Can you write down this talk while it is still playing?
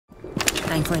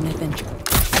Time for an adventure.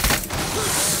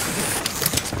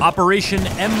 Operation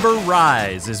Ember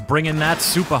Rise is bringing that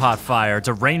super hot fire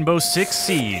to Rainbow Six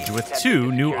Siege with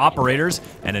 2 new operators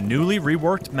and a newly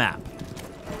reworked map.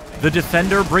 The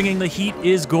defender bringing the heat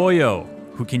is Goyo,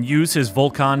 who can use his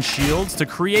Vulcan shields to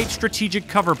create strategic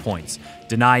cover points,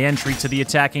 deny entry to the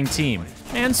attacking team,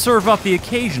 and serve up the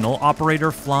occasional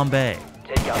operator flambe.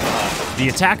 The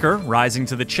attacker rising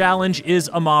to the challenge is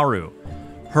Amaru.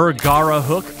 Her Gara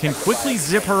hook can quickly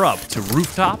zip her up to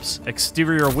rooftops,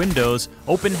 exterior windows,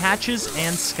 open hatches,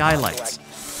 and skylights.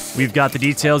 We've got the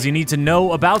details you need to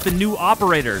know about the new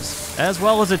operators, as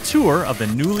well as a tour of the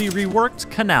newly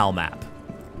reworked Canal map.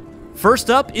 First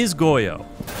up is Goyo.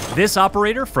 This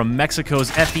operator from Mexico's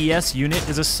FES unit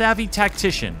is a savvy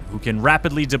tactician who can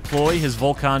rapidly deploy his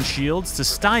Vulcan shields to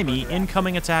stymie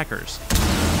incoming attackers.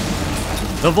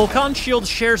 The Vulcan shield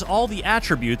shares all the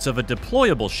attributes of a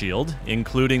deployable shield,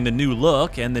 including the new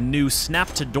look and the new Snap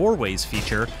to Doorways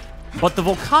feature, but the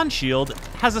Vulcan shield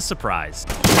has a surprise.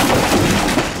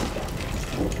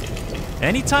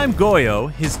 Anytime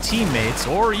Goyo, his teammates,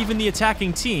 or even the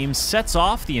attacking team sets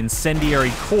off the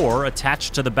incendiary core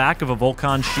attached to the back of a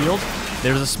Vulcan shield,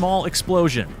 there's a small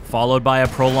explosion, followed by a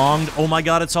prolonged "oh my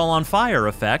god, it's all on fire"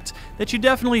 effect that you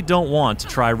definitely don't want to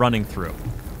try running through.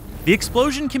 The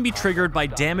explosion can be triggered by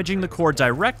damaging the core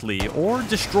directly or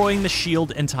destroying the shield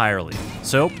entirely,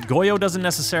 so Goyo doesn't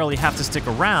necessarily have to stick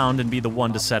around and be the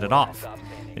one to set it off.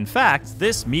 In fact,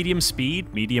 this medium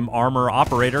speed, medium armor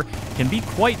operator can be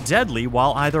quite deadly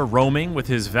while either roaming with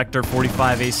his Vector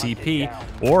 45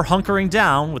 ACP or hunkering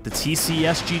down with the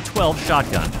TCSG-12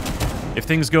 shotgun. If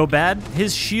things go bad,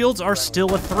 his shields are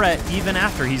still a threat even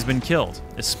after he's been killed,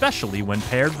 especially when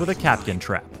paired with a Kapkan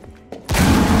trap.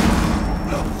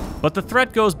 But the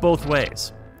threat goes both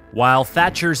ways. While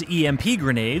Thatcher's EMP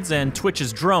grenades and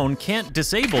Twitch's drone can't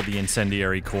disable the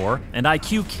incendiary core, and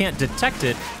IQ can't detect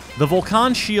it, the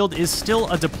Vulcan shield is still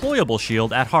a deployable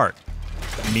shield at heart,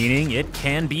 meaning it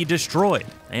can be destroyed,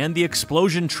 and the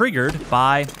explosion triggered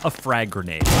by a frag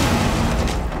grenade.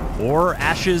 Or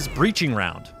Ash's breaching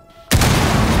round.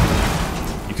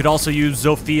 You could also use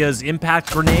Zophia's impact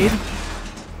grenade,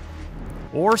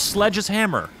 or Sledge's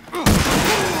hammer.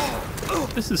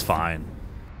 This is fine.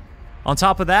 On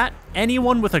top of that,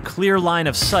 anyone with a clear line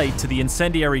of sight to the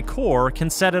incendiary core can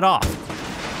set it off,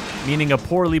 meaning a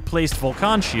poorly placed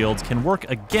Vulcan shield can work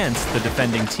against the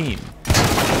defending team.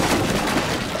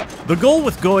 The goal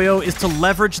with Goyo is to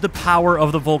leverage the power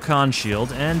of the Vulcan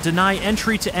shield and deny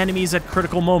entry to enemies at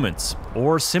critical moments,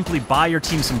 or simply buy your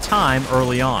team some time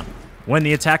early on. When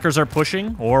the attackers are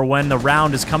pushing, or when the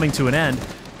round is coming to an end,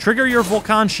 trigger your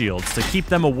Vulcan shields to keep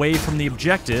them away from the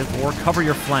objective or cover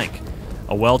your flank.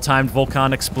 A well-timed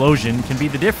Vulcan explosion can be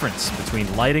the difference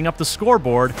between lighting up the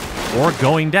scoreboard or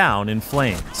going down in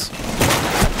flames.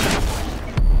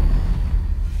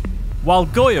 While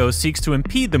Goyo seeks to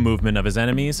impede the movement of his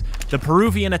enemies, the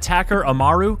Peruvian attacker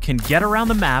Amaru can get around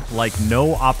the map like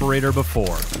no operator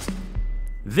before.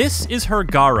 This is her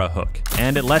Gara hook,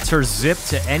 and it lets her zip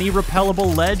to any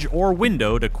repellable ledge or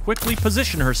window to quickly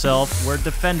position herself where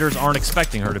defenders aren't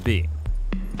expecting her to be.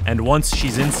 And once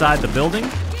she's inside the building,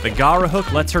 the Gara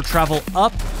hook lets her travel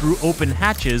up through open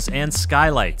hatches and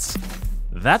skylights.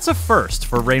 That's a first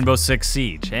for Rainbow Six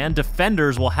Siege, and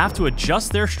defenders will have to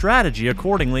adjust their strategy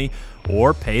accordingly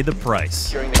or pay the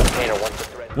price.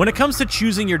 When it comes to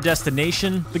choosing your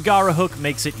destination, the Gara hook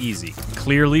makes it easy,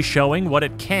 clearly showing what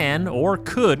it can or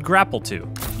could grapple to.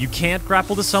 You can't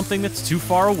grapple to something that's too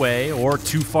far away or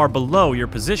too far below your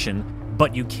position,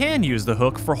 but you can use the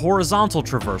hook for horizontal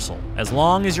traversal, as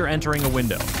long as you're entering a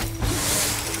window.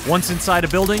 Once inside a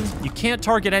building, you can't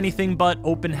target anything but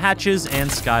open hatches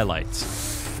and skylights.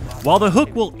 While the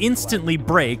hook will instantly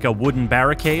break a wooden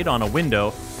barricade on a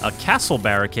window, a castle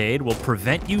barricade will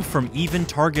prevent you from even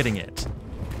targeting it.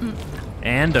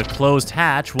 And a closed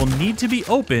hatch will need to be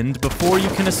opened before you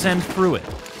can ascend through it.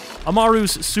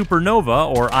 Amaru's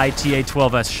Supernova or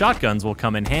ITA-12S shotguns will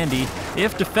come in handy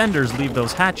if defenders leave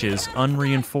those hatches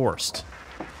unreinforced.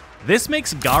 This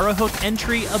makes Gara hook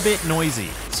entry a bit noisy,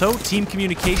 so team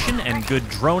communication and good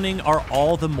droning are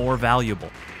all the more valuable.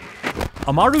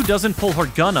 Amaru doesn't pull her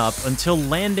gun up until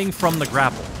landing from the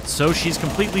grapple, so she's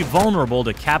completely vulnerable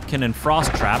to Kapkan and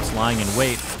frost traps lying in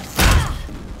wait,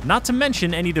 not to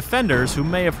mention any defenders who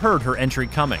may have heard her entry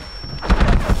coming.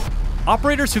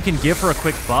 Operators who can give her a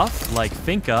quick buff, like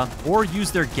Finka, or use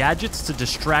their gadgets to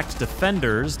distract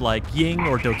defenders, like Ying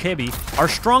or Dokebi, are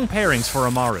strong pairings for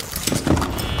Amaru.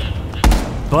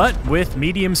 But with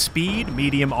medium speed,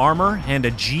 medium armor, and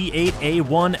a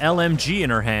G8A1 LMG in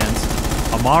her hands,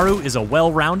 Amaru is a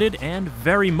well-rounded and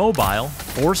very mobile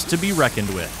force to be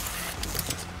reckoned with.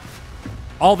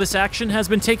 All this action has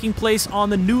been taking place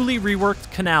on the newly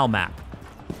reworked Canal map.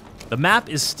 The map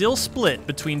is still split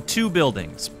between two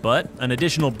buildings, but an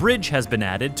additional bridge has been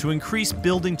added to increase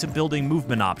building-to-building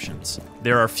movement options.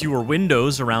 There are fewer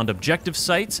windows around objective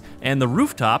sites, and the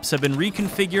rooftops have been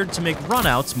reconfigured to make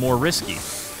runouts more risky.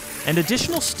 And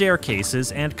additional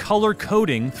staircases and color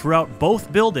coding throughout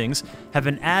both buildings have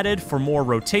been added for more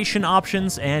rotation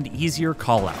options and easier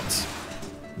callouts.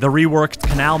 The reworked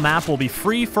Canal map will be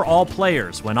free for all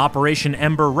players when Operation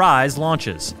Ember Rise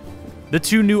launches. The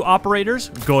two new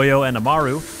operators, Goyo and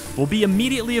Amaru, will be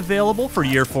immediately available for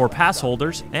Year 4 pass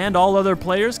holders, and all other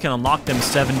players can unlock them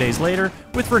 7 days later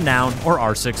with Renown or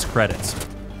R6 credits.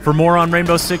 For more on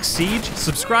Rainbow Six Siege,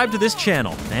 subscribe to this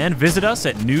channel and visit us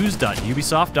at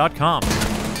news.ubisoft.com.